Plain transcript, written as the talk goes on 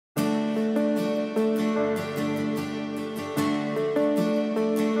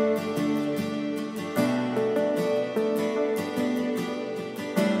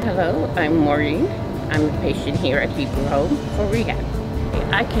Hello, I'm Maureen. I'm a patient here at Heber Home for rehab.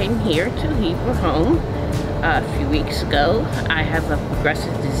 I came here to Heber Home a few weeks ago. I have a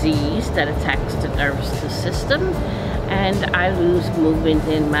progressive disease that attacks the nervous system, and I lose movement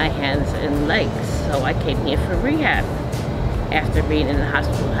in my hands and legs. So I came here for rehab after being in the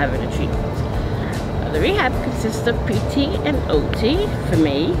hospital having a treatment. The rehab consists of PT and OT for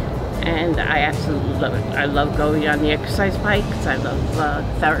me, and I absolutely love it. I love going on the exercise bikes. I love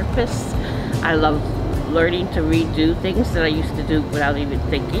therapists. I love learning to redo things that I used to do without even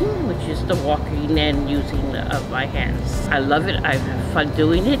thinking, which is the walking and using of my hands. I love it. I have fun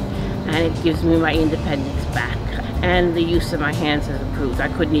doing it, and it gives me my independence back. And the use of my hands has improved. I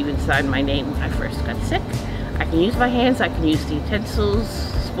couldn't even sign my name when I first got sick. I can use my hands. I can use the utensils,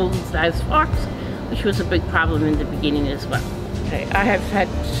 spoons, knives, forks, which was a big problem in the beginning as well. Okay. I have had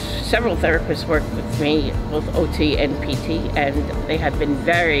several therapists work with me, both OT and PT, and they have been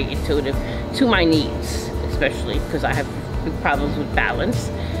very intuitive to my needs, especially because I have big problems with balance,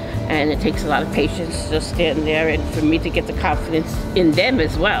 and it takes a lot of patience to just stand there and for me to get the confidence in them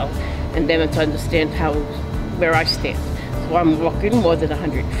as well, and them to understand where I stand. So I'm walking more than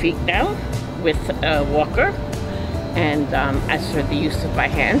 100 feet now with a walker. And as for the use of my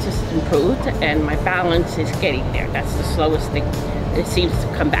hands, it's improved, and my balance is getting there. That's the slowest thing. It seems to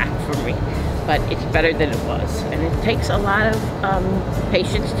come back for me, but it's better than it was. And it takes a lot of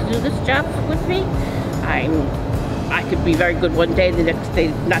patience to do this job with me. I could be very good one day, the next day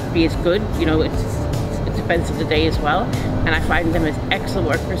not be as good. You know, it depends on the day as well. And I find them as excellent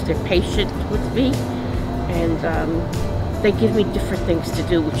workers. They're patient with me, and they give me different things to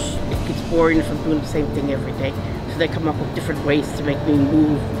do, which it gets boring if I'm doing the same thing every day. So they come up with different ways to make me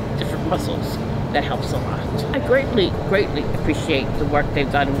move different muscles. That helps a lot. I greatly appreciate the work they've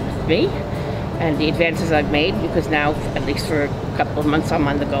done with me and the advances I've made, because now, at least for a couple of months, I'm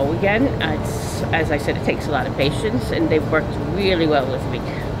on the go again. As I said, it takes a lot of patience, and they've worked really well with me.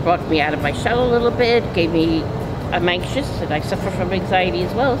 Brought me out of my shell a little bit, I'm anxious, and I suffer from anxiety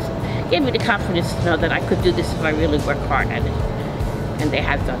as well. So gave me the confidence to know that I could do this if I really work hard at it. And they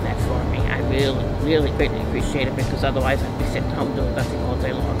have done that for me. I really greatly appreciate it, because otherwise I'd be sitting home doing nothing all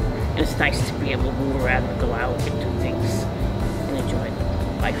day long. And it's nice to be able to move around and go out and do things and enjoy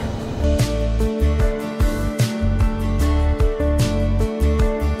life.